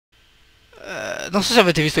Non so se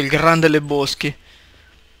avete visto Il Grande Le Boschi.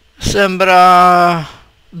 Sembra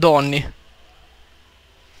Donny.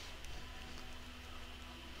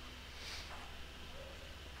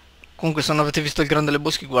 Comunque se non avete visto Il Grande Le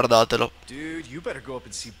Boschi guardatelo. Dude, you better go up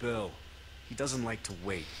and see Bill. He doesn't like to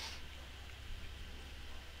wait.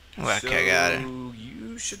 Vai a cagare.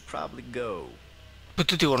 You should probably go. Poi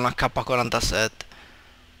tutti con una K47.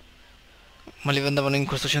 Ma li vendevano in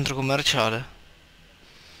questo centro commerciale.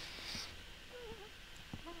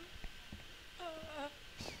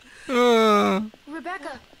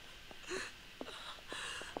 Rebecca.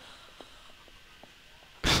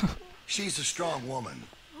 She's a strong woman,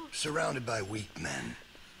 surrounded by weak men.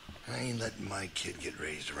 I ain't letting my kid get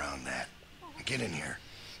raised around that. Get in here.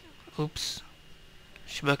 Ups.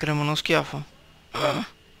 Ci beccheremo uno schiaffo.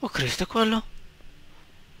 Oh Cristo, è quello?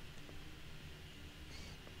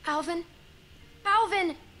 Alvin?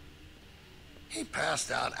 Alvin! He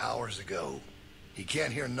passed out hours ago. He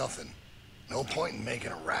can't hear nothing. No point in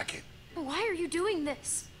making a racket. Why are you doing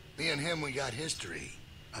this? Me and him, we got history.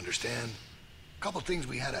 Understand? Couple things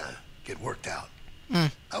we had to get worked out.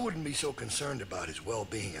 I wouldn't be so concerned about his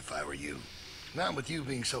well-being if I were you. Not with you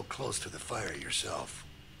being so close to the fire yourself.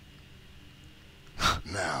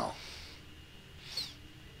 Now.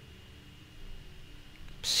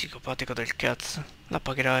 Psicopatico del cazzo. La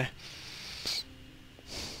pagherai.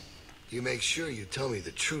 You make sure you tell me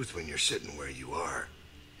the truth when you're sitting where you are.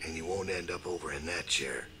 And you won't end up over in that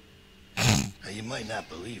chair. Now, you might not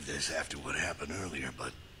believe this after what happened earlier,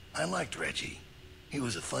 but I liked Reggie. He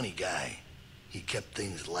was a funny guy. He kept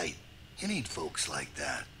things light. You need folks like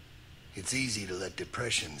that. It's easy to let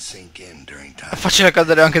depression sink in during È times. facile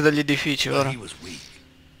cadere anche dagli edifici ora. He was weak.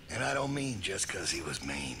 And I don't mean just because he was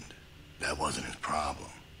maimed. That wasn't his problem.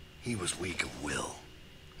 He was weak of will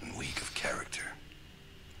and weak of character.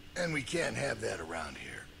 And we can't have that around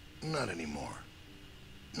here. Not anymore.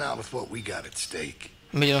 Not with what we got at stake.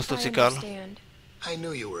 Meglio non I stuzzicarlo. understand. I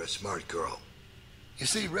knew you were a smart girl. You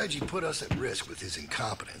see, Reggie put us at risk with his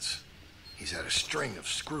incompetence. He's had a string of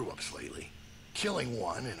screw-ups lately. Killing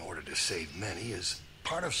one in order to save many is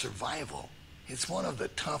part of survival. It's one of the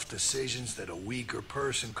tough decisions that a weaker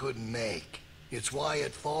person couldn't make. It's why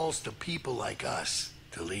it falls to people like us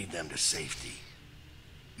to lead them to safety.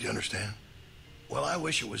 You understand? Well, I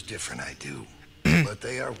wish it was different, I do. But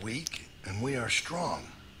they are weak, and we are strong.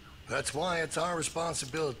 That's why it's our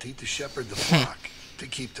responsibility to shepherd the flock, to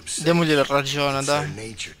keep them safe. Diamogli ragione, It's their dai.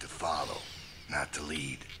 nature to follow, not to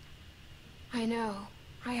lead. I know.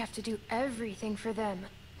 I have to do everything for them.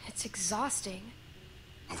 It's exhausting.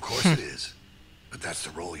 Of course it is. But that's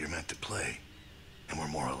the role you're meant to play. And we're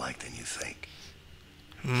more alike than you think.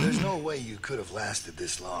 There's no way you could have lasted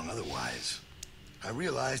this long otherwise. I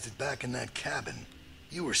realized it back in that cabin.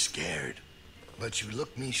 You were scared. But you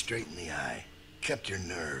looked me straight in the eye. Kept your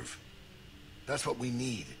nerve. That's what we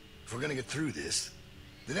need. If we're gonna get through this,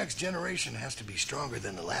 the next generation has to be stronger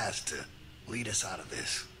than the last to lead us out of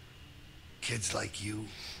this. Kids like you,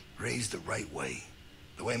 raised the right way.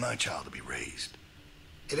 The way my child will be raised.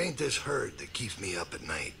 It ain't this hurt that keeps me up at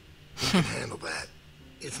night. Who can handle that?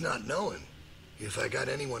 It's not knowing if I got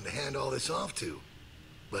anyone to hand all this off to.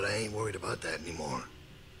 But I ain't worried about that anymore.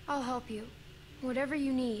 I'll help you. Whatever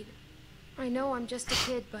you need. I know I'm just a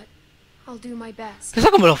kid, but I'll do my best. Chissà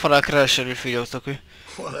come lo farà crescere il figlio sto qui.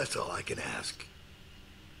 Well, that's all I can ask.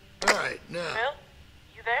 All right, now. Bill,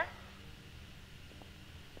 you there?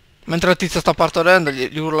 Mentre la tizia sta partorendo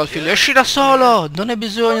gli urla al figlio: esci da solo! Non hai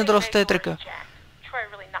bisogno dell'ostetrica. Troy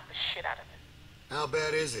really knocked the shit out of it. How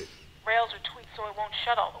bad is it? Rails are tweaked so it won't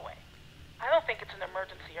shut all the way. I don't think it's an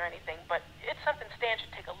emergency or anything, but it's something Stan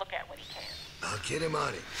should take a look at when he can. I'll get him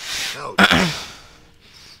on it. Out.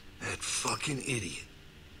 That fucking idiot.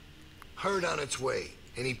 Herd on its way,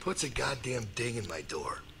 and he puts a goddamn ding in my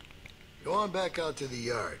door. Go on back out to the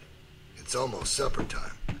yard. It's almost supper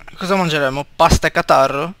time. Cosa mangeremo? Pasta e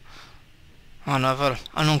catarro? Oh no, è vero.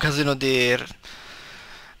 Hanno un casino di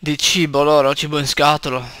cibo loro, cibo in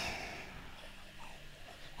scatola.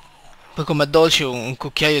 Poi come dolci un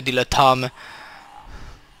cucchiaio di letame.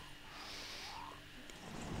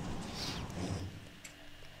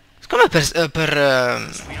 Secondo me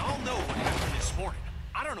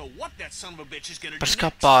per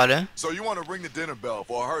scappare. So you want to ring the dinner bell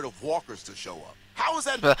for a herd of walkers to show up. How is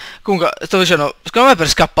that? Comunque, stavo dicendo, secondo me per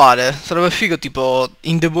scappare sarebbe figo tipo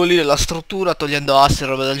indebolire la struttura togliendo assi e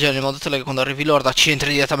roba del genere, in modo tale che quando arrivi l'orda ci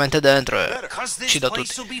entri direttamente dentro e ci da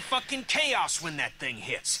tutti. Will be fucking chaos when that thing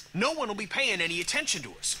hits. No one will be paying any attention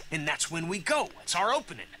to us, and that's when we go. It's our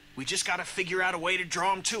opening. We just gotta figure out a way to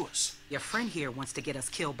draw them to us. Your friend here wants to get us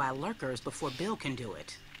killed by lurkers before Bill can do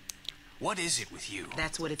it. What is it with you?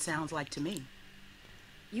 That's what it sounds like to me.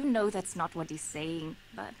 You know that's not what he's saying,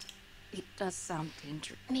 but it does sound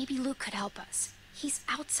dangerous. Maybe Luke could help us. He's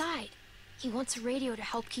outside. He wants a radio to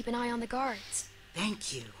help keep an eye on the guards.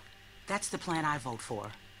 Thank you. That's the plan I vote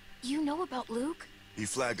for. You know about Luke? He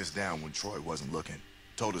flagged us down when Troy wasn't looking.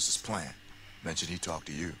 Told us his plan. Mentioned he talked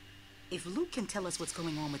to you. If Luke can tell us what's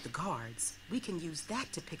going on with the guards, we can use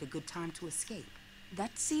that to pick a good time to escape.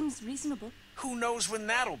 That seems reasonable. Who knows when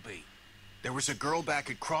that'll be? There was a girl back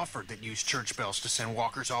at Crawford that used church bells to send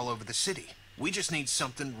walkers all over the city. We just need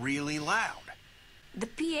something really loud. The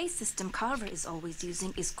PA system Carver is always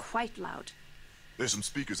using is quite loud. There's some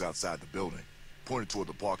speakers outside the building, pointed toward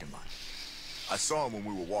the parking lot. I saw them when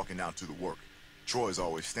we were walking out to the work. Troy's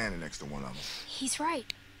always standing next to one of them. He's right.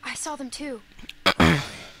 I saw them too.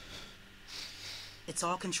 It's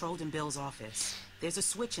all controlled in Bill's office. There's a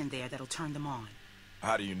switch in there that'll turn them on.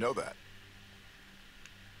 How do you know that?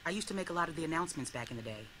 I used to make a lot of the announcements back in the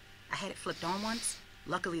day. I had it flipped on once.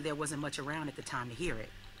 Luckily, there wasn't much around at the time to hear it.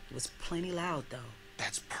 It was plenty loud, though.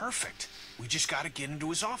 That's perfect. We just gotta get into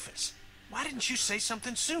his office. Why didn't you say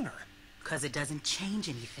something sooner? 'Cause it doesn't change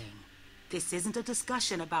anything. This isn't a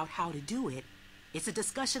discussion about how to do it. It's a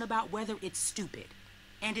discussion about whether it's stupid.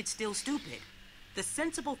 And it's still stupid. The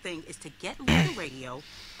sensible thing is to get Luke the radio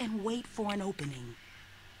and wait for an opening.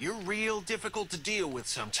 You're real difficult to deal with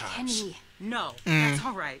sometimes. Kenny, no, that's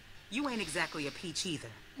all right. You ain't exactly a peach either.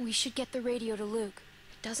 We should get the radio to Luke.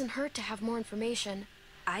 It doesn't hurt to have more information.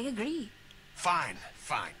 I agree. Fine,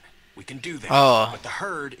 fine. We can do that. Oh. But the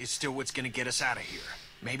herd is still what's gonna get us out of here.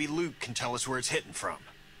 Maybe Luke can tell us where it's hitting from.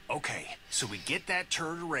 Okay, so we get that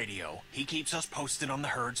turd radio. He keeps us posted on the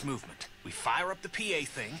herd's movement. We fire up the PA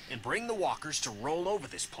thing and bring the walkers to roll over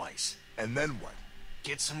this place. And then what?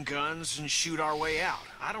 Get some guns and shoot our way out.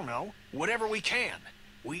 I don't know. Whatever we can.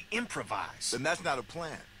 We improvise. Then that's not a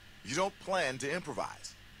plan. You don't plan to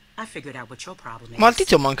improvise. I figured out what your problem is. Ma al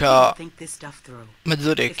tizio You manca don't think this stuff through.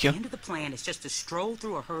 mezzo If the orecchio. end of the plan is just to stroll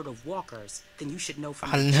through a herd of walkers, then you should know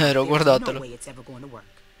from Al the nero, start there's guardatelo. no way it's ever going to work.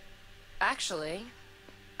 Actually,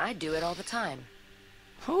 I do it all the time.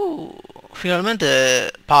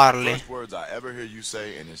 Finalmente parli. First words I ever hear you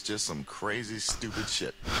say, and it's just some crazy, stupid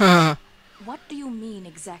shit. What do you mean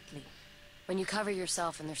exactly? When you cover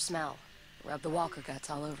yourself in their smell, rub the walker guts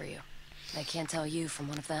all over you. They can't tell you from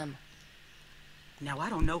one of them. Now I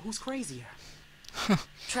don't know who's crazier.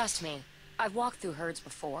 Trust me, I've walked through herds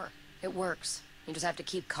before. It works. You just have to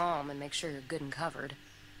keep calm and make sure you're good and covered.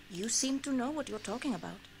 You seem to know what you're talking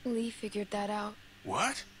about. Lee figured that out.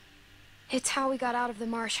 What? It's how we got out of the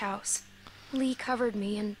marsh house. Lee covered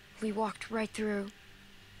me and we walked right through.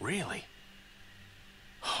 Really?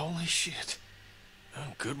 Holy shit.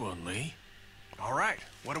 Oh, good one, Lee. All right,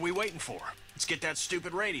 what are we waiting for? Let's get that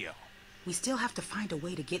stupid radio. We still have to find a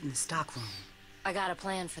way to get in the stockroom. I got a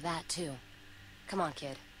plan for that, too. Come on,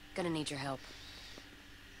 kid. Gonna need your help.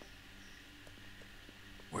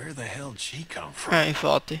 Where the hell did she come from?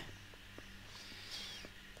 Infatti.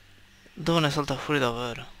 Dove ne salta fuori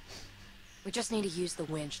davvero? We just need to use the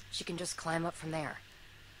winch. She can just climb up from there.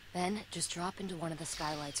 Then, just drop into one of the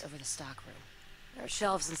skylights over the stockroom. There are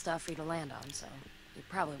shelves and stuff for you to land on, so you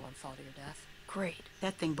probably won't fall to your death. Great.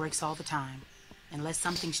 That thing breaks all the time. Unless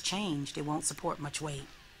something's changed, it won't support much weight.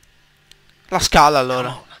 La scala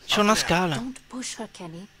allora. C'è una scala. Don't push her,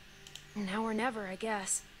 Kenny. Now or never, I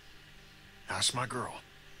guess. That's my girl.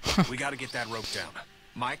 We gotta get that rope down.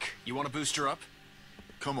 Mike, you wanna boost her up?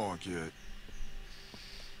 Come on, kid.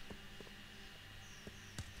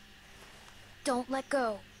 Don't let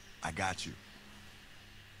go. I got you.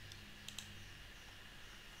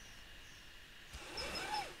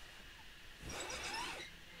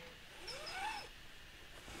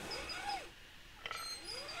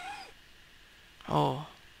 Oh.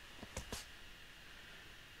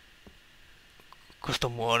 Questo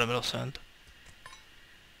muore, me lo sento.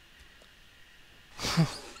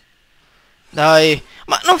 Dai.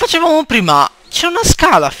 Ma non facevamo prima. C'è una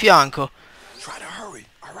scala a fianco. Try to hurry,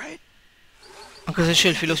 all right? Anche se c'è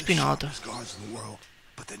il filo spinato. Guards in the world,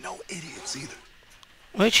 but they're no idiots either.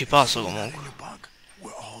 Ma io ci passo In comunque. your bunk,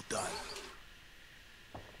 we're all done.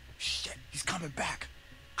 Shit, he's coming back.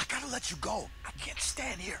 I gotta let you go. I can't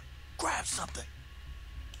stand here. Grab something.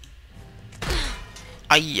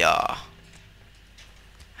 Aia.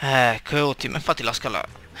 Che ottimo. Infatti la scala...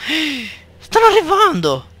 Stanno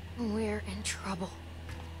arrivando. We're in trouble.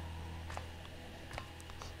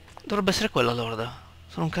 Dovrebbe essere quella l'orda.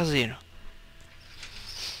 Sono un casino.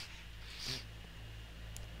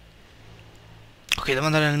 Ok, devo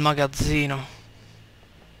andare nel magazzino.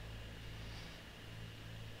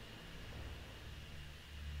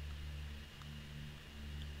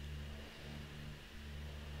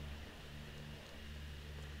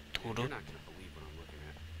 sicuro. You're not gonna believe what I'm looking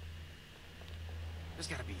at. There's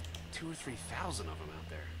gotta be 2,000 or 3,000 of them out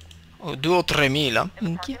there. Oh, 2 o 3.000. In the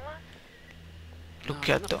Minchia. parking lot?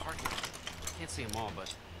 Lucchetto. Can't see them all,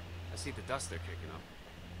 but I see the dust they're kicking up.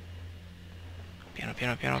 Piano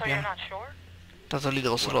piano piano So you're piano. not sure? Tanto lì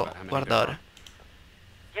devo solo guardare.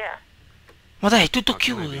 Yeah. Ma dai, è tutto How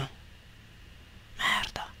can I chiuso.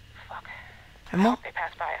 Merda. Fuck. E mo? They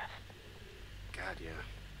passed by us. God, yeah.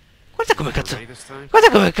 Guarda come cazzo. Ready this time? Guarda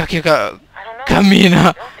come cacchio I don't know.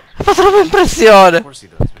 cammina. Bill thinks Fa troppo impressione. Of course he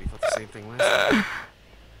does, but he thought the same thing last time.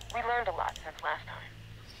 we learned a lot since last time.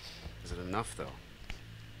 Is it enough, though?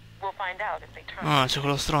 We'll find out if they turn. Ah, c'è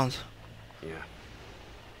quello stronzo. Yeah.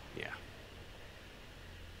 Yeah.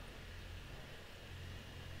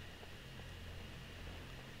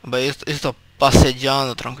 Vabbè, io sto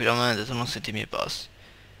passeggiando tranquillamente, tu non senti i miei passi.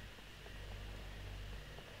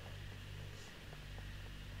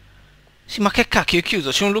 Sì, ma che cacchio è chiuso?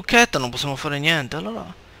 C'è un lucchetto, non possiamo fare niente, allora...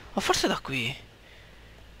 Ma forse da qui.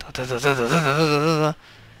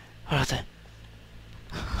 Guardate.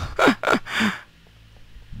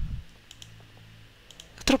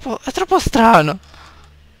 È troppo strano.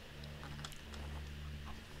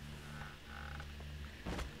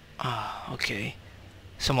 Ah, ok.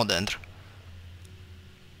 Siamo dentro.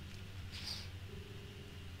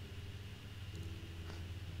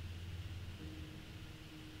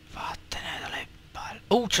 Vattene dalle palle.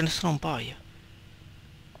 Oh, ce ne sono un paio.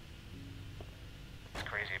 It's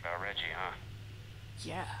crazy about Reggie, huh?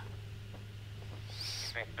 Yeah.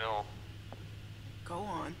 You think Bill... Go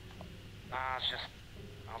on. Nah, it's just...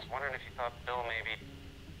 I was wondering if you thought Bill maybe...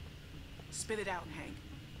 Spit it out, Hank.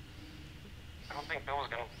 I don't think Bill was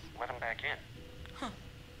gonna let him back in. Huh.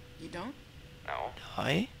 You don't? No.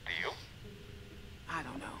 Dai. Do you? I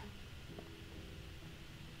don't know.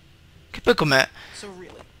 Che poi com'è? So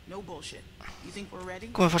really, no bullshit. You think we're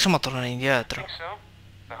ready? Come facciamo a tornare I indietro? think so.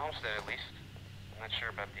 The homestead, at least. I'm not sure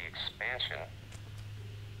about the expansion.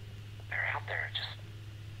 They're out there,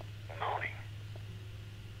 just... moaning.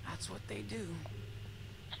 That's what they do.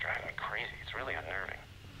 It's driving me crazy. It's really unnerving.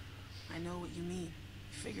 I know what you mean.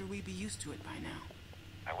 Figure we'd be used to it by now.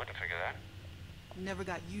 I wouldn't figure that. Never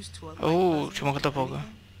got used to it. Oh, ci manca poco. A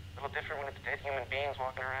little different when it's dead human beings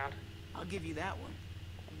walking around. I'll give you that one.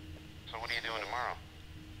 So what are you doing tomorrow?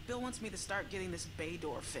 Bill wants me to start getting this bay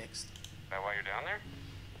door fixed. Is that why you're down there?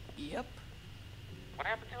 Yep. What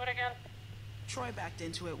happened to it again? Troy backed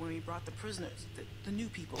into it when we brought the prisoners, the new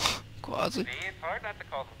people. Quasi. See, it's hard not to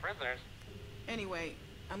call them prisoners. Anyway,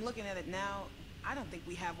 I'm looking at it now. I don't think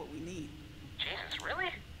we have what we need. Jesus, really?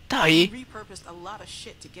 Dai. We repurposed a lot of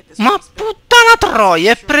shit to get this Ma place built. puttana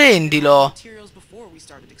troia, prendilo. Materials before we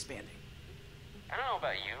started expanding. I don't know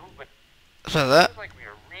about you, but Aspetta, it feels like we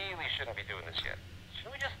really shouldn't be doing this yet.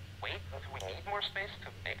 Shouldn't we just wait until we need more space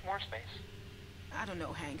to make more space? I don't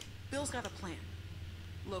know, Hank. Bill's got a plan.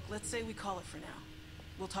 Look, let's say we call it for now.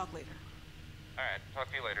 We'll talk later. Alright, talk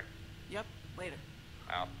to you later. Yep, later.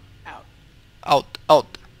 Out. Out. out,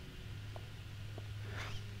 out.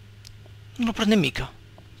 Non lo prende mica.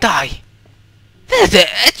 Dai. Vedete?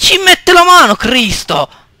 Ci mette la mano, Cristo.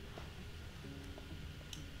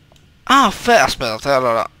 Ah, aspettate,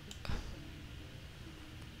 allora.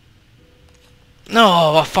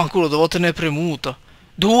 No, vaffanculo, devo tenere premuto.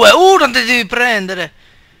 2, 1 devi prendere.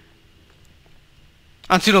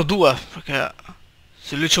 Anzi no, 2, perché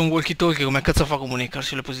se lui c'è un walkie talkie come cazzo fa a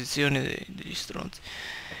comunicarsi le posizioni degli stronzi?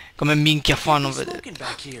 Come minchia fa a non vedere?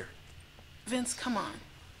 Vince, come on.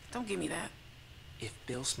 Don't give me that. If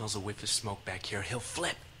Bill smells a whiff of smoke back here, he'll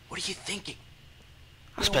flip. What are you thinking?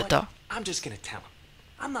 You know Aspetta. what? I'm just gonna tell him.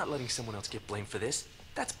 I'm not letting someone else get blamed for this.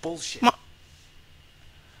 That's bullshit. Ma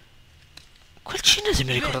quel cinese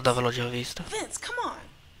mi ricorda dove l'ho già visto. Vince, come on.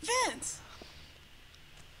 Vince.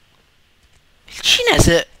 Il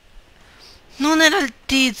cinese non era il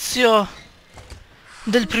tizio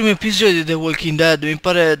del primo episodio di The Walking Dead, mi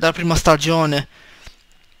pare dalla prima stagione.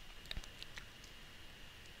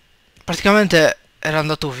 Praticamente era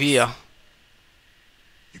andato via.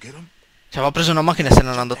 Cioè aveva preso una macchina e se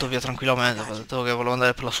n'era andato via tranquillamente. Aveva detto che voleva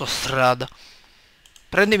andare per la sua strada.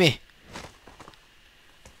 Prendimi.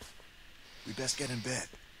 We best get in bed.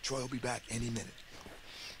 Troy will be back any minute.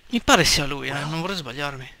 Mi pare sia lui, non vorrei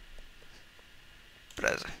sbagliarmi.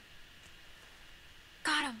 Prese.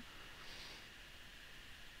 Got him.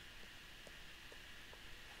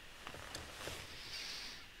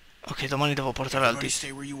 Ok, domani devo portare al tizio.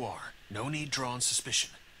 Stay where you are. No need drawing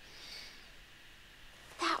suspicion.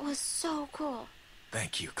 That was so cool.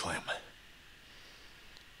 Thank you, Clem.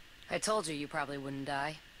 I told you probably wouldn't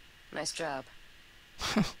die. Nice job.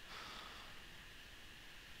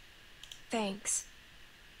 Thanks.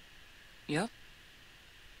 Yep.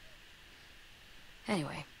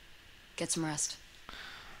 Anyway, get some rest.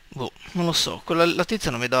 Boh, non lo so, la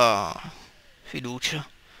tizia non mi dà fiducia.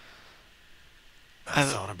 I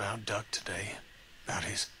thought about Duck today, about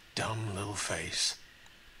his dumb little face.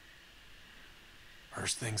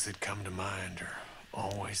 First things that come to mind are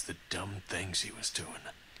always the dumb things he was doing.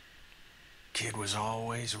 Kid was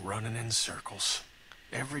always running in circles.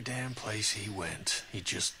 Every damn place he went, he'd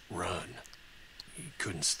just run. You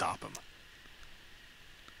couldn't stop him.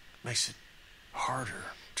 Makes it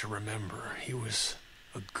harder to remember he was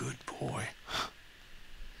a good boy.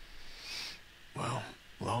 Well,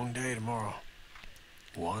 long day tomorrow.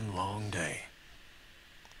 One long day.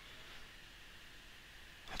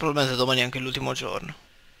 Probabilmente domani è anche l'ultimo giorno.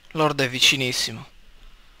 L'orda è vicinissimo.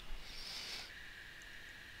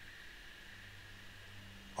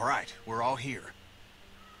 Alright, we're all here.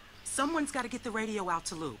 Someone's got to get the radio out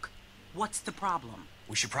to Luke. What's the problem?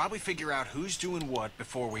 We should probably figure out who's doing what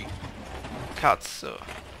before we... Cazzo.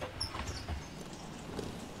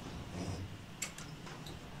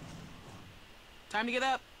 Time to get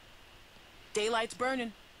up. Daylight's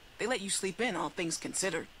burning. They let you sleep in, all things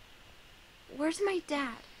considered. Where's my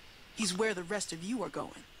dad? He's where the rest of you are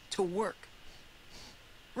going. To work.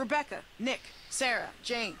 Rebecca, Nick, Sarah,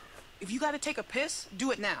 Jane. If you gotta take a piss,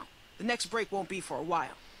 do it now. The next break won't be for a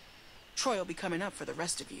while. Troy will be coming up for the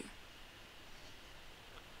rest of you.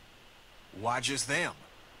 Why just them?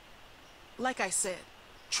 Like I said,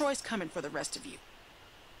 Troy's coming for the rest of you.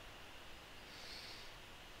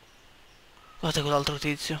 Guardate quell'altro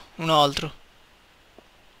tizio. Un altro.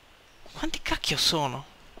 Quanti cacchio sono?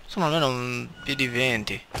 Sono almeno più di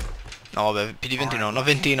 20. No vabbè, più di 20 no, una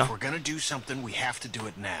ventina. If we're gonna do something, we have to do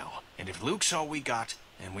it now. And if Luke's all we got,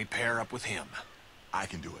 then we pair up with him. I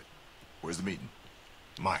can do it. Where's the meeting?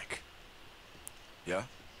 Mike. Yeah?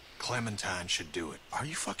 Clementine should do it. Are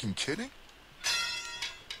you fucking kidding?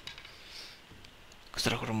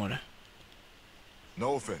 Cos'era quel rumore?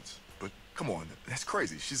 No offense, but come on, that's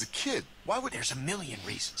crazy. She's a kid. Why would... There's a million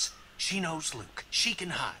reasons. She knows Luke. She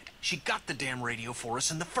can hide. She got the damn radio for us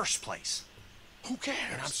in the first place. Who cares?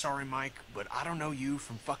 And I'm sorry, Mike, but I don't know you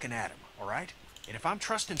from fucking Adam, alright? And if I'm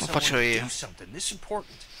trusting Lo someone faccio to io. do something this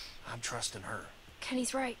important, I'm trusting her.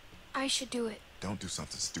 Kenny's right. I should do it. Don't do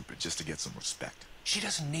something stupid just to get some respect. She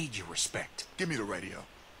doesn't need your respect. Give me the radio.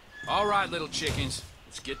 All right, little chickens.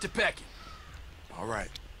 Let's get to pecking. All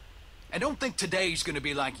right. And don't think today's gonna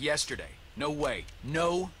be like yesterday. No way.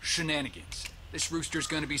 No shenanigans. This rooster's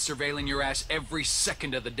gonna be surveilling your ass every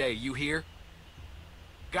second of the day, you hear?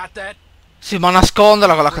 Got that? Sì, ma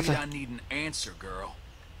nasconderla con la Afraid I cazzo. need an answer, girl.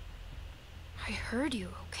 I heard you,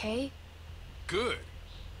 okay? Good.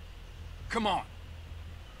 Come on.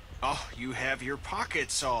 Oh, you have your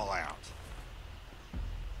pockets all out.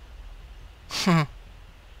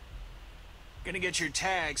 Gonna get your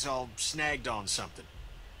tags all snagged on something.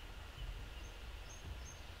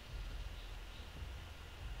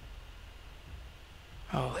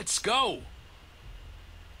 Oh. Let's go.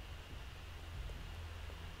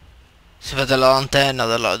 Si vede l'antenna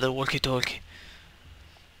del walkie talkie.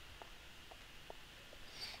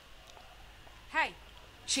 Hey,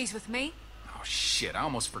 she's with me? Oh shit, I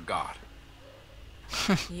almost forgot.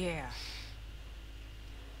 Yeah.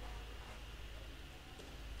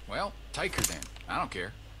 Well, take her then. I don't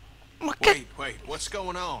care. Wait, what's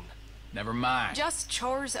going on? Never mind. Just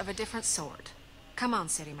chores of a different sort. Come on,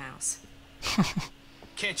 City Mouse.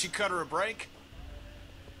 Can't you cut her a break?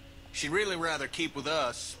 She'd really rather keep with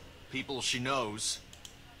us, people she knows.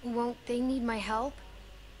 Won't they need my help?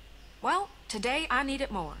 Well, today I need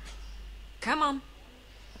it more. Come on.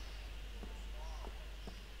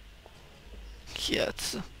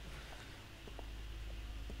 Cazzo.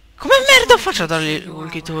 Come merda faccio a dargli il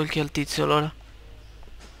walkie talkie al tizio allora?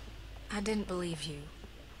 I didn't believe you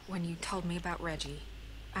when you told me about Reggie.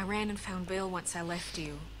 I ran and found Bill once I left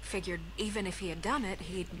you. Figured even if he had done it,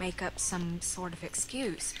 he'd make up some sort of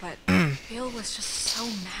excuse, but Bill was just so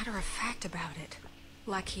matter-of-fact about it.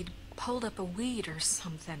 Like he'd pulled up a weed or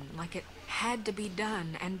something, like it had to be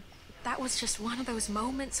done, and that was just one of those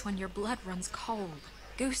moments when your blood runs cold.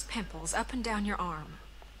 Goose pimples up and down your arm.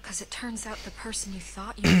 'Cause it turns out the person you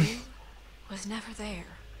thought you knew was never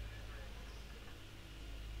there.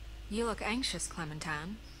 You look anxious,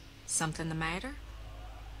 Clementine. Something the matter?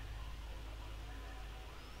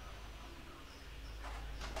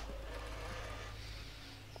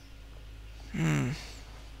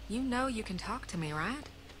 You know you can talk to me, right?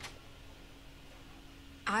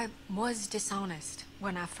 I was dishonest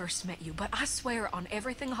when I first met you, but I swear on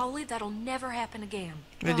everything holy that'll never happen again.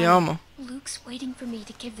 Vediamo. Luke's waiting for me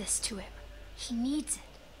to give this to him. He needs it.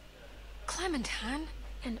 Clementine,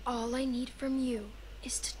 And all I need from you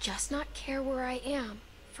is to just not care where I am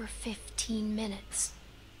for 15 minutes.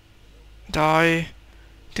 Dai,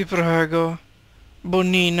 ti prego.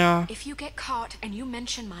 Bonnina. If you get caught and you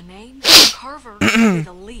mention my name, Carver will be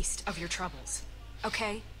the least of your troubles.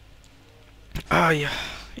 Okay? Aia,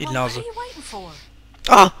 il Well, what naso. are you waiting for?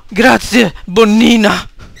 Ah, grazie, Bonnina.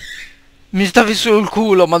 Mi stavi sul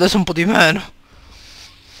culo, ma adesso un po' di meno.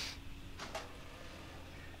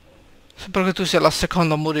 Sembra che tu sia la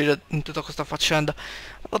seconda a morire in tutta questa faccenda.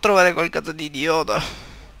 Devo trovare quel cazzo di idiota.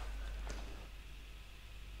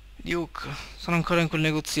 Duke, sono ancora in quel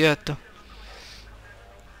negozietto.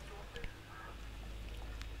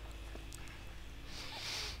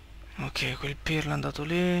 Ok, quel pirla è andato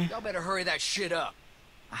lì. Y'all better hurry that shit up.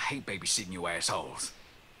 I hate babysitting you assholes.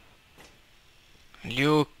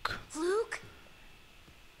 Luke. Luke?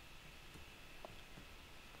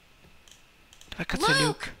 Dove cazzo è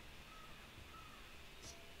Luke?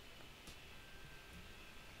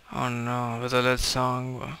 Oh no, vedo del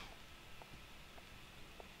sangue.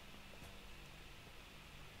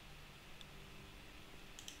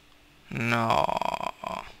 No.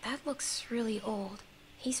 That looks really old.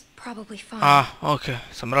 He's probably fine. Ah, ok,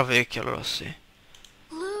 sembra vecchio allora sì.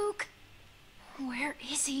 Luke! Where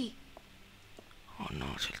is he? Oh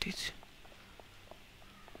no, c'è il tizio.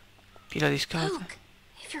 Pila di scatole. Luke,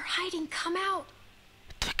 if you're hiding, come out.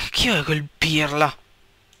 Dove cacchio è quel pirla?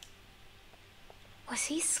 Was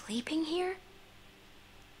he sleeping here?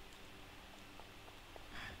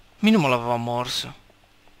 Minimo l'aveva morso.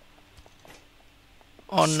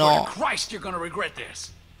 Oh Swear no. to Christ, you're gonna regret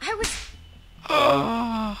this. I was...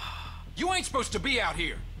 You ain't supposed to be out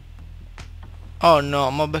here. Oh no,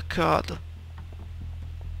 m'ha beccato.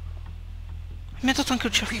 Mi ha dato anche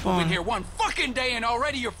un People been here ceffone. one fucking day and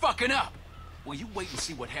already you're fucking up. Well, you wait and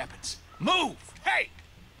see what happens. Move! Hey!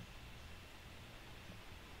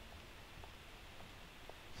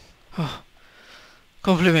 Oh.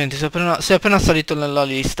 Complimenti, sei appena salito nella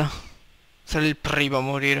lista. Sei il primo a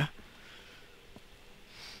morire.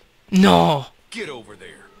 No! Get over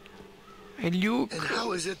there. E Luke? And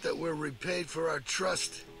how is it that we're repaid for our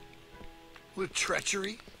trust? With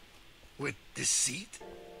treachery? With deceit?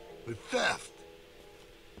 With theft?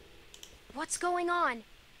 What's going on?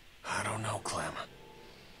 I don't know, Clem.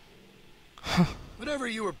 Whatever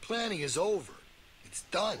you were planning is over. It's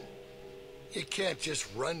done. You can't just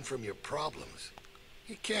run from your problems.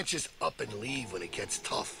 You can't just up and leave when it gets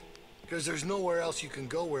tough. Because there's nowhere else you can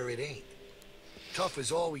go where it ain't. Tough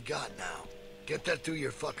is all we got now. Get that through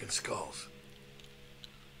your fucking skulls.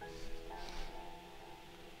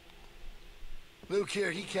 Luke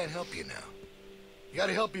here, he can't help you now. You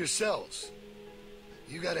gotta help yourselves.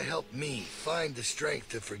 You gotta help me find the strength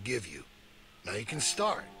to forgive you. Now you can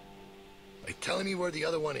start by telling me where the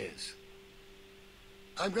other one is.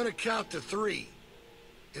 I'm gonna count to 3.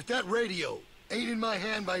 If that radio ain't in my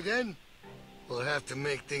hand by then, we'll have to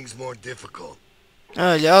make things more difficult.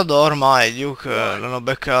 Gliela do ormai, Luke, l'hanno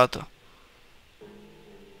beccato.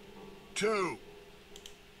 2.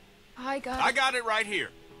 I got it right here.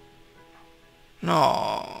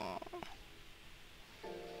 No.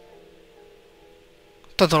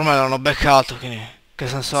 Tanto ormai l'hanno beccato, quindi che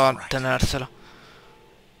senso ha tenersela?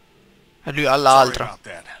 E lui ha Sorry l'altra. about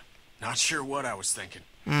that. Not sure what I was thinking.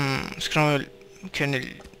 Secondo me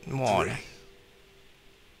Kenny muore.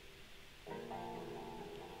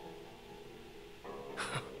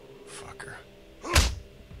 Fucker.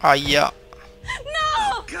 Aia.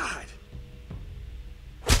 No! God!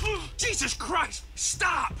 Jesus Christ!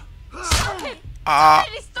 Stop! Stop it! Ah.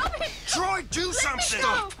 Stop it! Troy, do something!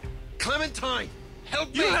 Stop! Clementine!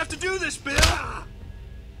 Help me! You have to do this, Bill!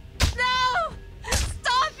 No!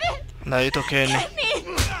 Stop it! Dai, aiuto Kenny. Kenny!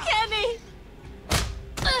 Kenny!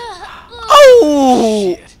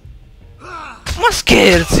 Oh! Ma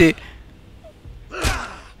scherzi!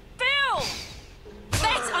 Bill!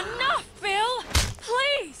 That's enough, Bill!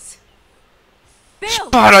 Please! Bill!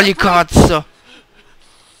 Sparagli cazzo!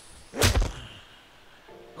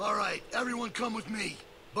 Alright, everyone come with me.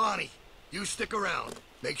 Bonnie, you stick around.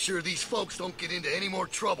 Make sure these folks don't get into any more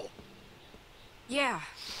trouble. Yeah,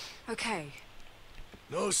 okay.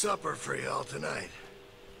 No supper for y'all tonight.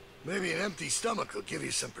 Maybe an empty stomach will give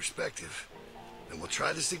you some perspective. And we'll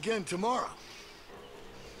try this again tomorrow.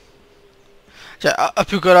 Cioè, ha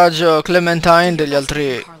più coraggio Clementine degli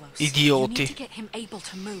altri idioti. You need to get him able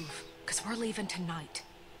to move, because we're leaving tonight.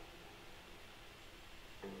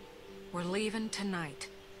 We're leaving tonight.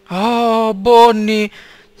 Oh, Bonnie!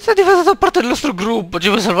 Sei diventata parte del nostro gruppo, ci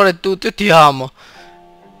vuoi salvare tutti, io ti amo.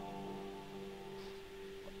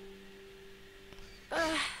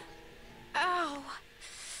 Ow.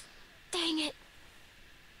 Dang it.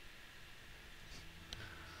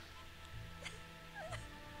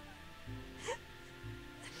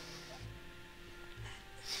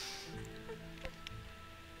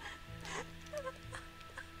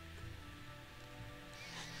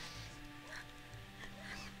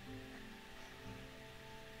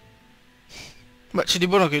 Beh, c'è di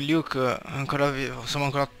buono che Luke è ancora vivo, siamo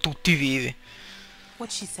ancora tutti vivi.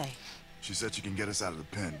 What'd she say? She said she can get us out of the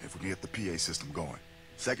pen if we can get the PA system going.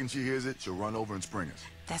 Second she hears it, she'll run over and spring us.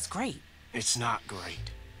 That's great. It's not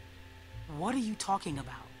great. What are you talking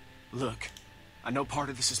about? Look, I know part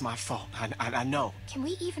of this is my fault. I know. Can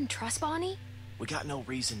we even trust Bonnie? We got no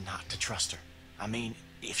reason not to trust her. I mean,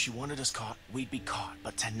 if she wanted us caught, we'd be caught.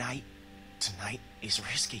 But tonight is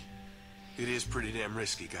risky. It is pretty damn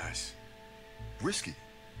risky, guys. Risky?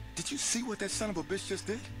 Did you see what that son of a bitch just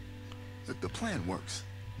did? The plan works.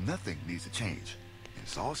 Nothing needs to change.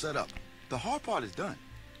 It's all set up. The hard part is done.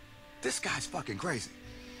 This guy's fucking crazy.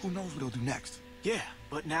 Who knows what he'll do next? Yeah,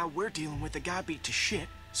 but now we're dealing with a guy beat to shit,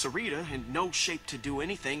 Sarita in no shape to do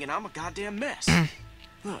anything, and I'm a goddamn mess.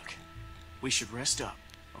 Look, we should rest up.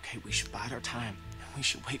 Okay, we should bide our time, and we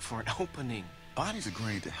should wait for an opening. Bonnie's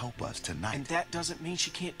agreeing to help us tonight. And that doesn't mean she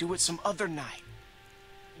can't do it some other night.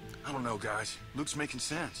 I don't know, guys. Luke's making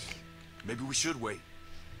sense. Maybe we should wait.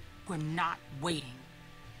 We're not waiting.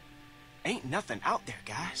 Ain't nothing out there,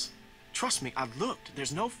 guys. Trust me, I looked.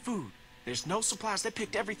 There's no food. There's no supplies. They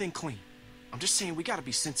picked everything clean. I'm just saying we gotta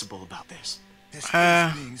be sensible about this. This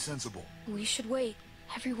is being sensible. We should wait.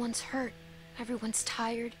 Everyone's hurt. Everyone's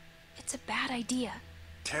tired. It's a bad idea.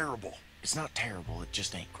 Terrible. It's not terrible, it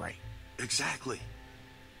just ain't great. Exactly.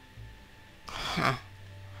 Huh.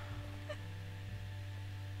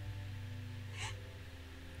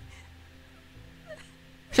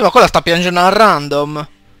 Sì, ma quella sta piangendo a random.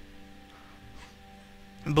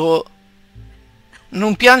 Boh.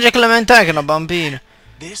 Non piange Clementine che è una bambina.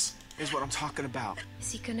 This is what I'm talking about.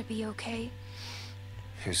 Is he gonna be okay?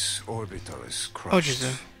 His orbital is Oh, crushed.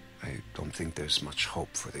 Jesus. I don't think there's much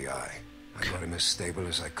hope for the eye. I got him as stable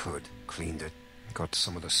as I could, cleaned it, got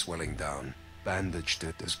some of the swelling down, bandaged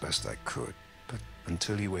it as best I could. But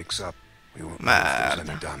until he wakes up, we won't know if there's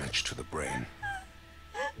any damage to the brain.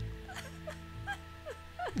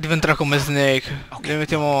 Diventerà come Snake. Okay. Li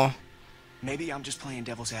mettiamo... Maybe I'm just playing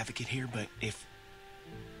devil's advocate here, but if...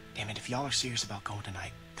 Damn it, if y'all are serious about going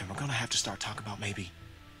tonight, then we're gonna have to start talking about maybe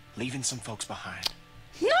leaving some folks behind.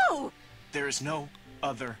 No! There is no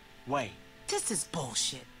other way. This is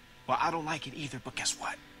bullshit. Well, I don't like it either, but guess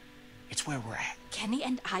what? It's where we're at. Kenny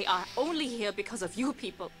and I are only here because of you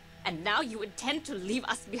people. And now you intend to leave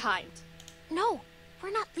us behind. No,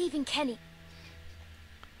 we're not leaving Kenny.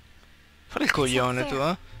 Fare il coglione tu,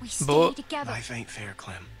 eh? We stay Boh. together. Life ain't fair,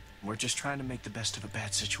 Clem. We're just trying to make the best of a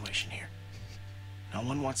bad situation here. No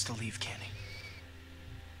one wants to leave Kenny.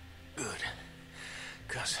 Good.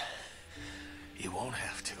 'Cause you won't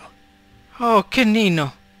have to. Oh, che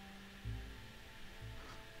nino.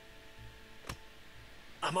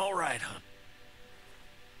 I'm all right, hon.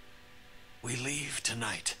 We leave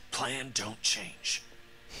tonight. Plan don't change.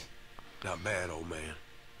 Not bad, old man.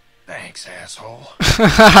 Thanks, asshole.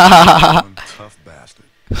 One tough bastard.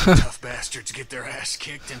 Tough bastards get their ass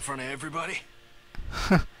kicked in front of everybody.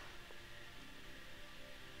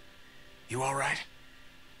 You all right?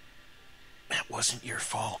 That wasn't your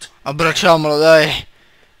fault. Abbracciamolo, dai.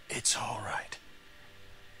 It's all right.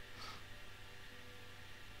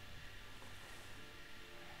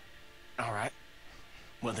 All right.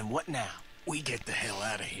 Well, then what now? We get the hell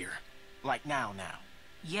out of here. Like now.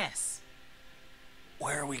 Yes.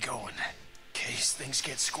 Where are we going? In case things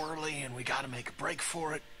get squirrely and we gotta make a break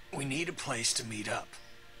for it, we need a place to meet up.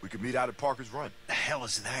 We could meet out at Parker's Run. The hell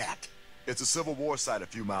is that? It's a Civil War site a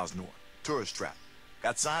few miles north. Tourist trap.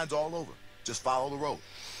 Got signs all over. Just follow the road.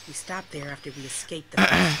 We stopped there after we escaped the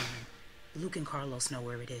first time. Luke and Carlos know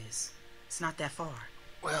where it is. It's not that far.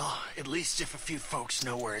 Well, at least if a few folks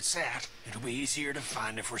know where it's at, it'll be easier to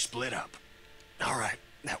find if we're split up. All right,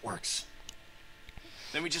 that works.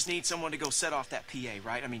 Then we just need someone to go set off that PA,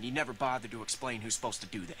 right? I mean, you never bothered to explain who's supposed to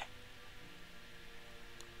do that.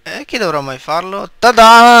 Chi dovrà mai farlo?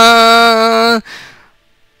 Ta-da!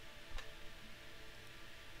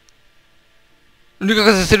 L'unica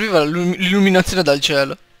cosa che serviva era l'illuminazione dal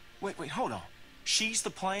cielo. Wait, hold on. She's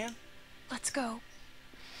the plan? Let's go.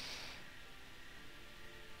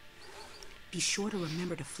 Be sure to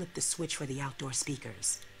remember to flip the switch for the outdoor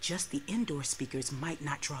speakers. Just the indoor speakers might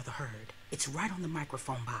not draw the herd. It's right on the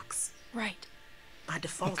microphone box. Right. By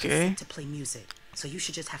default, Okay. it's set to play music, so you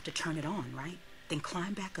should just have to turn it on, right? Then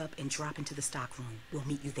climb back up and drop into the stock room. We'll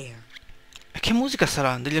meet you there. E che musica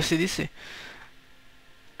sarà? Degli ACDC?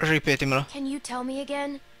 Ripetimelo. Can you tell me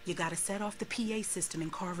again? You gotta set off the PA system in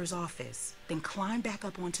Carver's office. Then climb back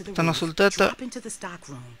up onto the Stanno roof, sul tetto. drop into the stock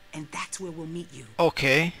room, and that's where we'll meet you.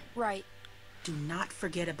 Ok. Right. Do not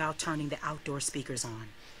forget about turning the outdoor speakers on.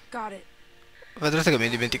 Got it. Vedrete che mi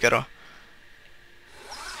dimenticherò.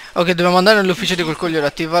 Ok, dobbiamo andare nell'ufficio di quel coglione,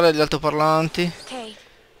 attivare gli altoparlanti, Okay.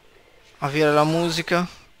 avviare la musica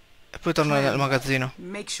e poi tornare nel magazzino.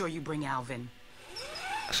 Make sure you bring Alvin.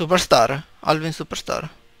 Superstar? Alvin Superstar?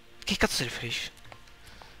 Che cazzo si riferisce?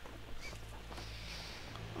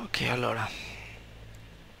 Ok, allora.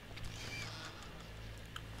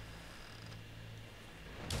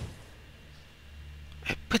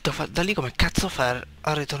 E poi da lì come cazzo fai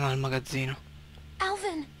a ritornare al magazzino?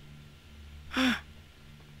 Alvin!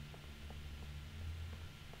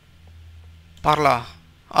 Parla.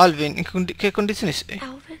 Alvin, in che condizioni sei?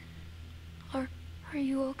 Alvin? Are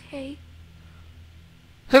you okay?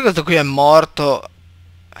 Sai che questo qui è morto?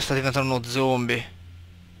 Sta diventando uno zombie.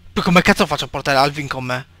 Poi come cazzo faccio a portare Alvin con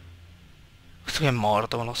me? Questo qui è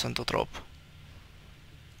morto, ma lo sento troppo.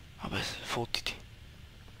 Vabbè, fottiti.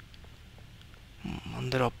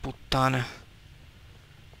 Manderò a puttane.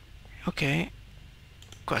 Ok.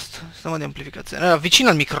 Questo, sistema di amplificazione. Era vicino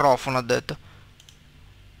al microfono, ha detto.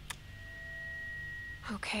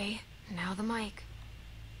 Okay, now the mic.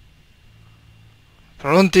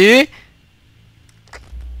 Pronti?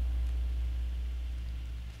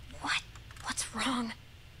 What's wrong?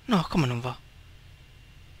 No, come non va?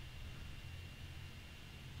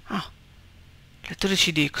 Ah. Lettore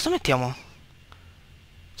CD, cosa mettiamo?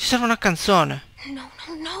 Ci serve una canzone. No.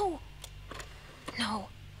 No,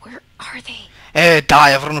 where are they?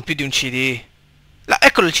 Dai, avranno più di un CD.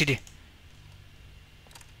 Eccolo il CD.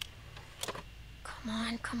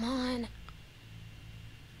 Come on.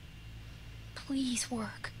 Please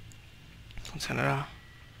work. Funzionerà.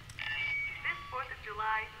 This 4th of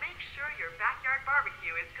July, make sure your backyard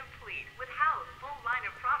barbecue is complete with Hal's full line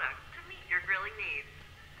of products to meet your grilling needs.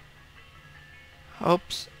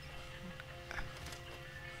 Ops.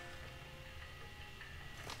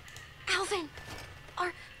 Alvin!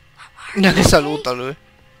 Are Neanche saluta lui.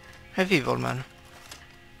 È vivo almeno.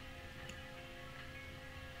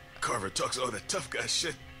 Carver talks all that tough guy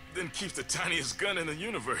shit, then keeps the tiniest gun in the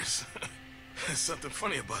universe. There's something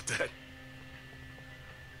funny about that.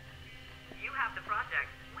 You have the project,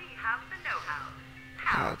 we have the know-how.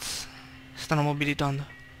 Cazzo. Stanno mobilitando.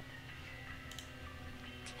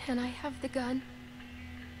 Can I have the gun?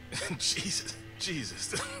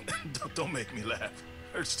 Jesus. Don't make me laugh.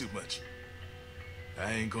 Hurts too much.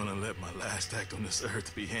 I ain't gonna let my last act on this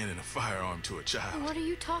earth be handing a firearm to a child. What are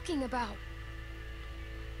you talking about?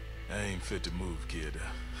 I ain't fit to move, kid.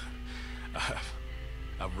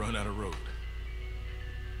 I've run out of road.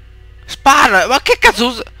 Spara! Ma che cazzo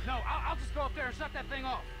usa? No, I'll just go up there and shut that thing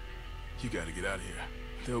off. You gotta get out of here.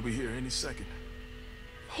 They'll be here any second.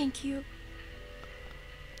 Thank you.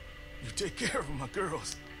 You take care of my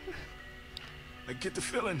girls. I get the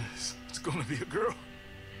feeling it's gonna be a girl.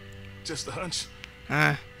 Just a hunch.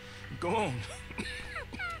 Go on.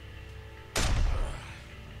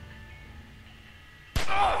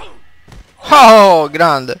 Oh,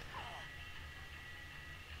 grande.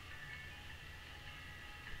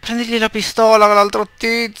 Prendigli la pistola con l'altro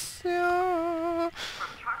tizio.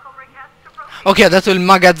 Ok, ha dato il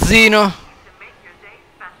magazzino.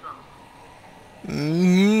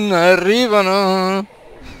 Arrivano.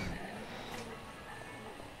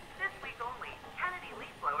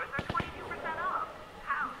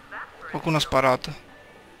 Qualcuno ha sparato.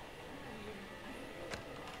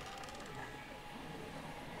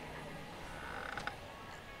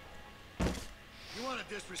 You wanna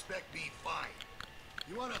disrespect me, fine.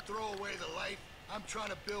 You wanna throw away the life I'm trying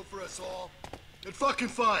to build for us all? Then fucking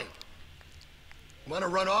fine. Wanna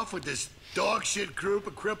run off with this dog shit group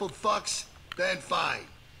of crippled fucks? Then fine.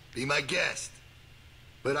 Be my guest.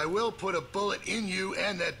 But I will put a bullet in you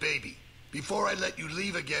and that baby before I let you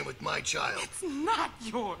leave again with my child. It's not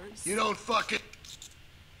yours. You don't fucking...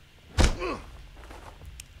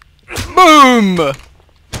 Boom!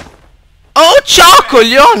 Oh, ciao,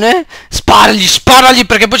 coglione! Sparagli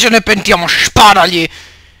perché poi ce ne pentiamo, sparagli!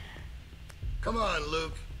 Come on,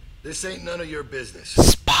 Luke. This ain't none of your business.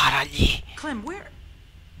 Sparagli! Clem,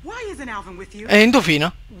 why isn't Alvin with you?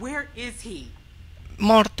 Indovina? Where is he?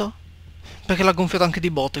 Morto? Perché l'ha gonfiato anche di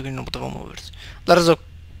botte, quindi non poteva muoversi. L'ha reso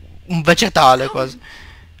un vegetale quasi.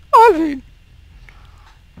 Alvin!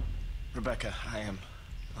 Rebecca,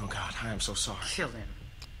 oh God, I am so sorry. Kill him.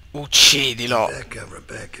 Uccidilo!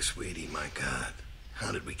 Rebecca, sweetie, my God.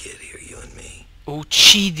 How did we get here, you and me?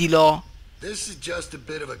 Uccidilo! This is just a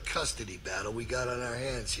bit of a custody battle we got on our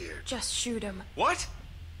hands here. Just shoot him. What?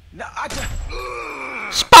 No,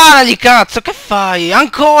 Sparagli, cazzo, che fai?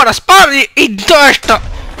 Ancora, sparagli in testa!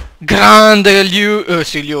 Grande Luke.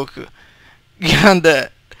 Sì, Luke.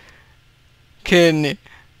 Grande Kenny.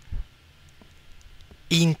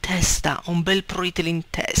 In testa, un bel proiettile in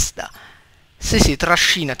testa. Sì, sì,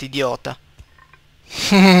 trascinati, idiota.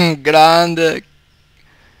 Grande.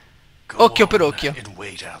 Occhio per occhio.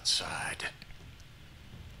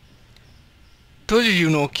 Togligli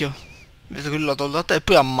un occhio. Vedo che lui l'ha tolto a te e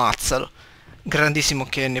poi ammazzalo. Grandissimo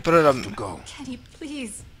Kenny, però era... Kenny,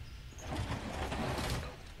 please.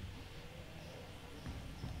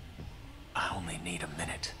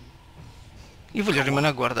 Io voglio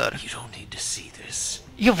rimanere a guardare.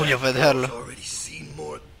 Io voglio vederlo.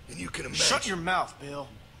 Shut your mouth, Bill.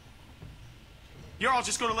 You're all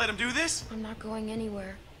just gonna let him do this? I'm not going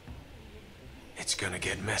anywhere. It's gonna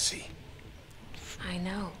get messy. I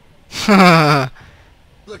know.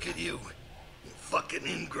 Look at you fucking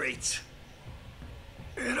ingrates.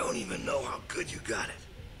 I don't even know how good you got it.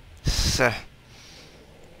 Sì.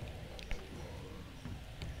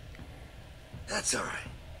 That's alright.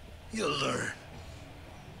 You'll learn.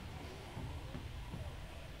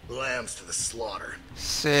 Lambs to the slaughter.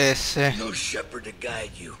 Sì, sì. No shepherd to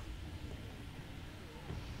guide you.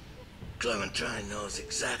 Clementine knows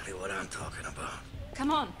exactly what I'm talking about.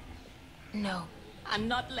 Come on. No. I'm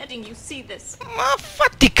not letting you see this. Ma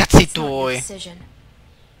fatti i cazzi tuoi.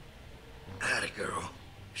 Atta girl.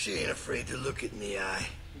 She ain't afraid to look it in the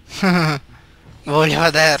eye. Voglio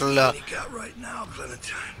vederlo. What you got right now,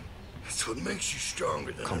 Clementine. That's what makes you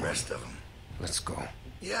stronger than the rest of them. Let's go.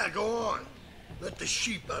 Yeah, go on. Let the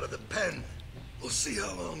sheep out of the pen. We'll see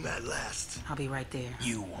how long that lasts. I'll be right there.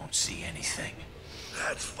 You won't see anything.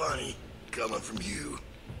 That's funny, coming from you.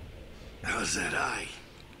 How's that eye?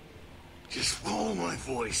 Just follow my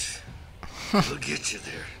voice. It'll get you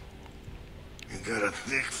there. You got a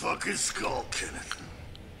thick fucking skull, Kenneth.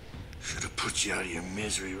 Should have put you out of your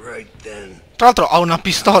misery right then. Tra l'altro ha una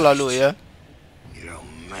pistola lui, eh. You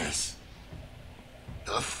don't mess.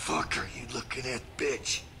 The fuck are you looking at,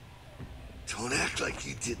 bitch? Don't act like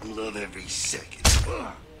you didn't love every second.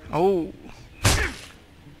 Oh.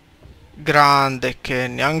 Grande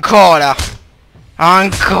Kenny, ancora.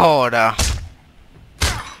 Ancora.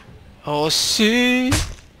 Oh sì.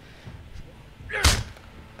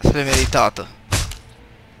 Se l'è meritato.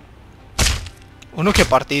 Uno che è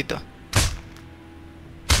partito.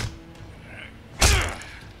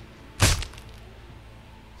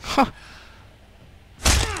 Ah.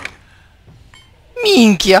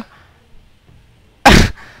 Minchia.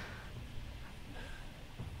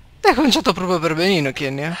 Hai cominciato proprio per benino,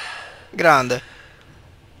 Kenny, eh? Grande.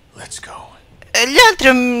 Let's go. E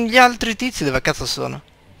gli altri tizi dove cazzo sono?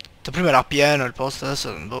 Cioè, prima era pieno il posto,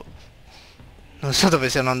 adesso boh. Non so dove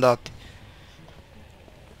siano andati.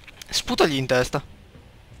 Sputagli in testa.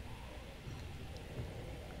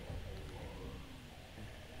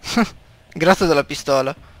 Grazie della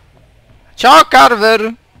pistola. Ciao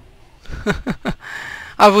Carver.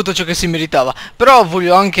 Ha avuto ciò che si meritava. Però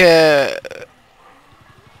voglio anche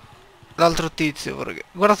l'altro tizio.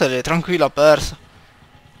 Guardate, tranquillo, ha perso.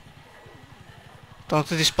 Stanno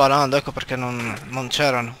tutti sparando, ecco perché non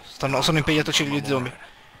c'erano. Sono impegnati gli zombie.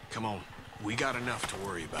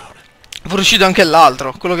 È uscito anche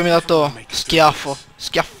l'altro, quello che mi ha dato schiaffo.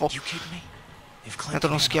 Schiaffo. Mi ha dato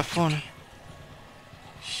uno schiaffone.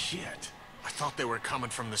 Shit. I thought they were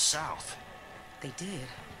coming from the south. They did.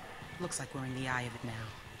 Looks like we're in the eye of it now.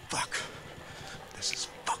 Fuck. This is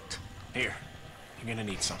fucked. Here. You're gonna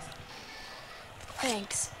need something.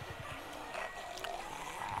 Thanks.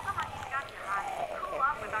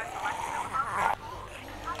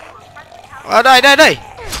 Ah, dai, dai, dai!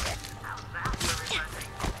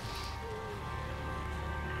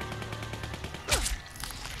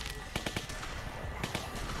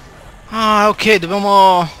 Ah, ok,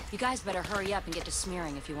 dobbiamo... You guys better hurry up and get to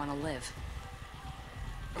smearing if you want to live.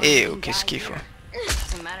 Che schifo.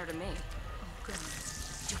 Doesn't matter to me. Oh,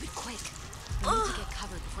 goodness. Do it quick. We need to get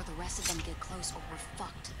covered before the rest of them get close or we're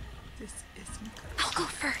fucked. This isn't... I'll go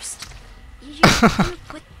first. You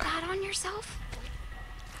put that on yourself?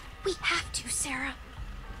 We have to, Sarah.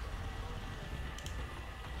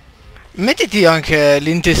 Mettiti anche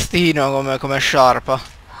l'intestino come sciarpa.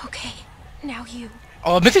 Okay, now you.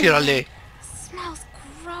 Oh, mettitela lì. Smells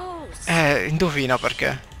gross. Indovina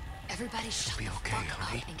perché. Everybody shut Be okay,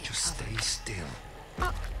 honey. Just stay still.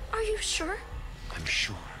 Are you sure? I'm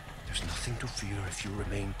sure. There's nothing to fear if you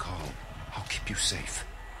remain calm. I'll keep you safe.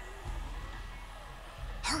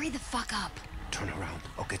 Hurry the fuck up. Turn around.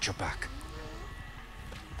 I'll get your back.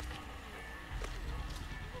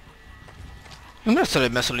 Non mi essere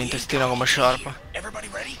messo l'intestino come sciarpa. Everybody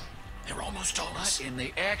ready? They're almost told us. What in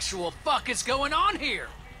the actual fuck is going on here?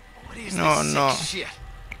 What is No, this no. sick shit?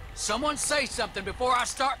 Someone say something before I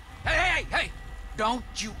start. Hey! Don't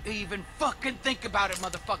you even fucking think about it,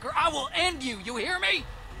 motherfucker. I will end you. You hear me?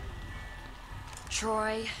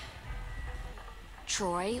 Troy,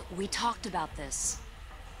 Troy, we talked about this.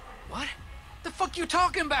 What? The fuck you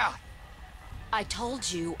talking about? I told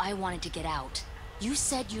you I wanted to get out. You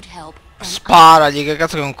said you'd help. Sparagli, che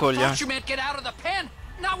cazzo che è un coglione. Thought you meant get out of the pen,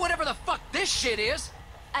 not whatever the fuck this shit is.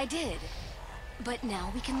 I did. But now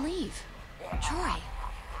we can leave. Troy,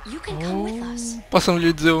 you can come with us. Passano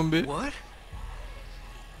gli zombie. What?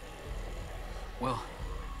 Well,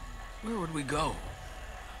 where would we go?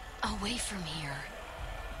 Away from here.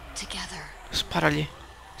 Together. Sparagli.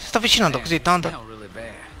 Si sta avvicinando così tanto. Really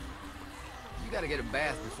bad. You gotta get a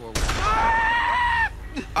bath before we...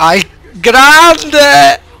 Al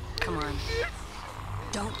grande! Come on.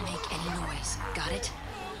 Don't make any noise. Got it?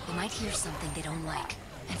 They might hear something they don't like.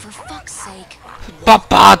 And for fuck's sake...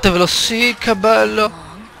 Pappatevelo, sì, che bello.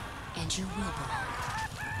 And you will belong.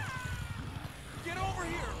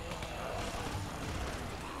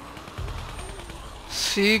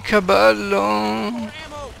 Sì, che bello.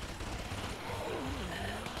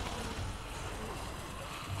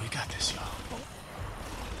 We got this, y'all.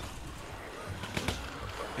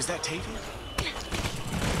 Is that Tavy?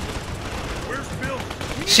 Where's Bill?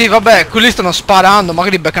 Sì, vabbè, quelli stanno sparando,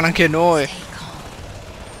 magari beccano anche noi.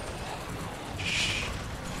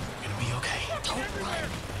 Gonna be okay. Don't run.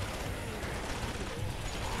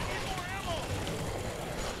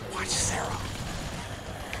 Watch Sarah.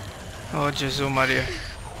 Oh Gesù Maria.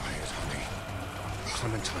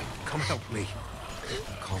 Clementine, come help me.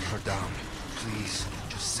 Calm her down. Please,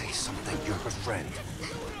 just say something. You're her friend.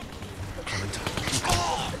 Clementine.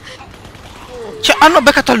 Cioè, hanno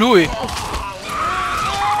beccato a lui.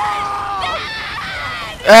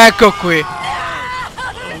 Ecco qui.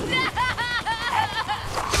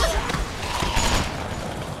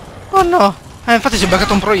 Oh no. Infatti si è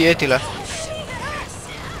beccato un proiettile.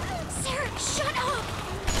 Sarah, shut up!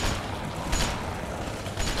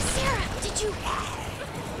 Sarah, did you...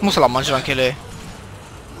 Mo se la mangiano anche lei.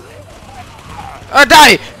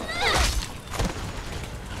 Dai!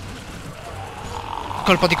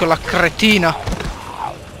 Colpa di quella cretina.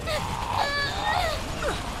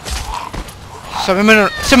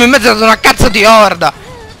 Siamo in mezzo ad una cazzo di orda.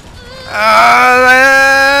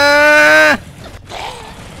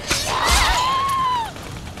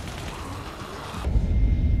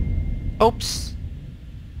 Ops.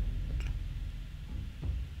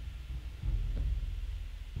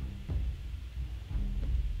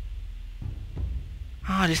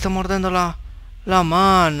 Ah, gli sta mordendo la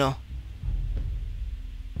mano.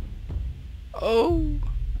 Oh.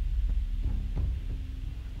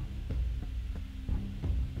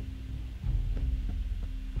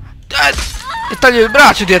 E taglio il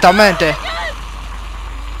braccio direttamente.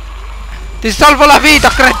 Ti salvo la vita,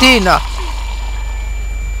 cretina.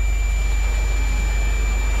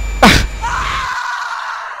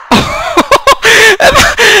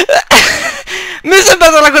 Mi è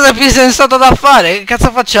sembrata la cosa più sensata da fare. Che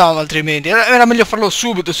cazzo facciamo altrimenti? Era meglio farlo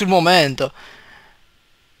subito, sul momento.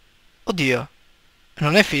 Oddio.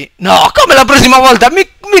 Non è no, come la prossima volta? Mi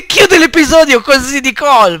chiude l'episodio così di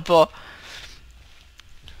colpo.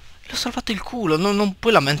 L'ho salvato il culo, non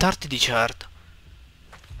puoi lamentarti di certo.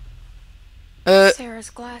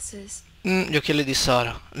 Sarah's glasses. Gli occhiali di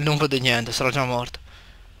Sara. Non vedo niente, sarà già morta.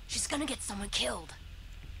 She's gonna get someone killed.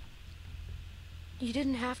 You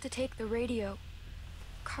didn't have to take the radio.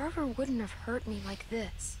 Carver wouldn't have hurt me like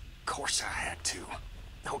this. Of course I had to.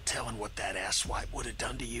 No telling what that asswipe would have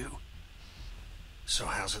done to you. So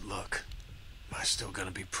how's it look? Am I still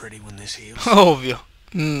gonna be pretty when this heals? Ovvio.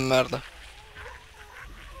 Merda.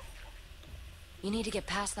 You need to get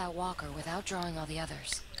past that walker without drawing all the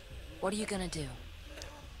others. What are you gonna do?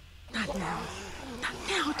 Not now. Not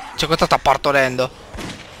now, Dad. Cioè, questa sta partorendo.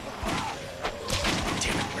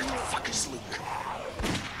 Damn it, where the fuck is Luke?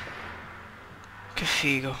 Che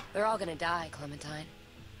figo. They're all gonna die, Clementine.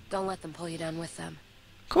 Don't let them pull you down with them.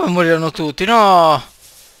 Come moriranno tutti? No.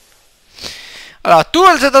 Allora, tu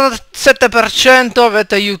al 77%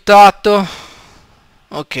 avete aiutato.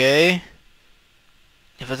 Ok.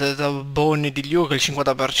 Gli avete dato boni di Luke il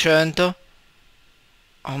 50%.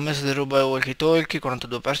 Ho messo di roba ai walkie talkie,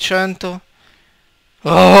 42%.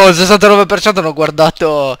 Oh, il 69% hanno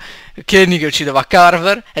guardato Kenny che uccideva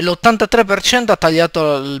Carver. E l'83% ha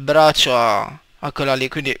tagliato il braccio a quella lì,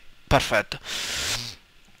 quindi perfetto.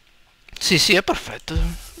 Sì, sì, è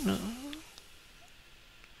perfetto.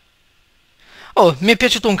 Oh, mi è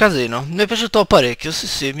piaciuto un casino, mi è piaciuto parecchio, sì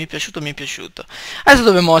sì, mi è piaciuto. Adesso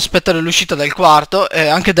dobbiamo aspettare l'uscita del quarto e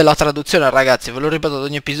anche della traduzione, ragazzi, ve lo ripeto ad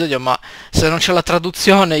ogni episodio, ma se non c'è la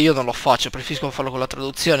traduzione io non lo faccio, preferisco farlo con la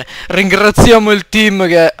traduzione. Ringraziamo il team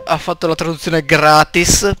che ha fatto la traduzione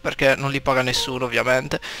gratis, perché non li paga nessuno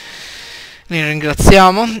ovviamente. Li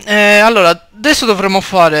ringraziamo. Allora, adesso dovremo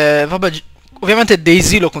fare... Vabbè, ovviamente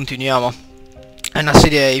DayZ lo continuiamo. È una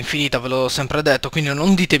serie infinita, ve l'ho sempre detto, quindi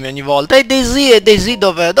non ditemi ogni volta e DayZ,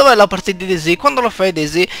 dov'è la parte di DayZ? Quando lo fai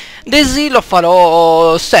DayZ? DayZ lo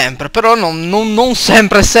farò sempre, però non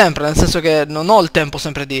sempre, nel senso che non ho il tempo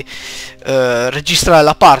sempre di registrare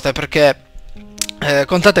la parte, perché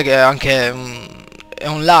contate che anche è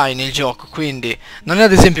online il gioco, quindi non è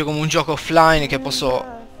ad esempio come un gioco offline che posso...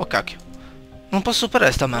 Oh cacchio, non posso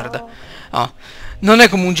superare sta merda. Ah, non è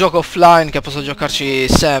come un gioco offline che posso giocarci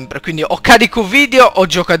sempre, quindi o carico video o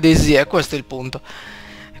gioco a DayZ, e questo è il punto.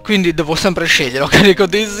 Quindi devo sempre scegliere, o carico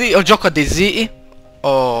DayZ, o gioco a DayZ,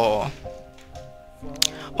 o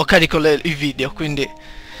carico i video, quindi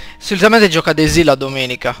solitamente gioco a DayZ la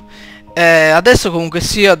domenica. Adesso comunque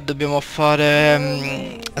sia dobbiamo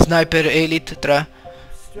fare Sniper Elite 3,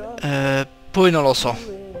 poi non lo so,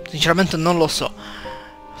 sinceramente non lo so.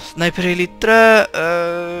 Sniper Elite 3,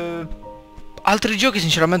 altri giochi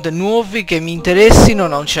sinceramente nuovi che mi interessino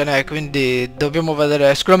non ce n'è, quindi dobbiamo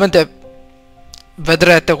vedere. Sicuramente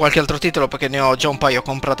vedrete qualche altro titolo perché ne ho già un paio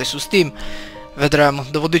comprati su Steam. Vedremo,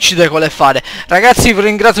 devo decidere quale fare. Ragazzi, vi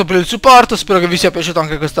ringrazio per il supporto, spero che vi sia piaciuto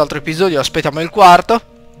anche quest'altro episodio. Aspettiamo il quarto.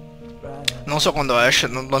 Non so quando esce,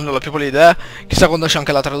 non ho la più pallida idea. Chissà quando esce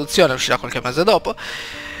anche la traduzione, uscirà qualche mese dopo.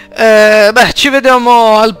 Beh, ci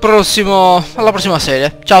vediamo alla prossima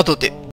serie. Ciao a tutti.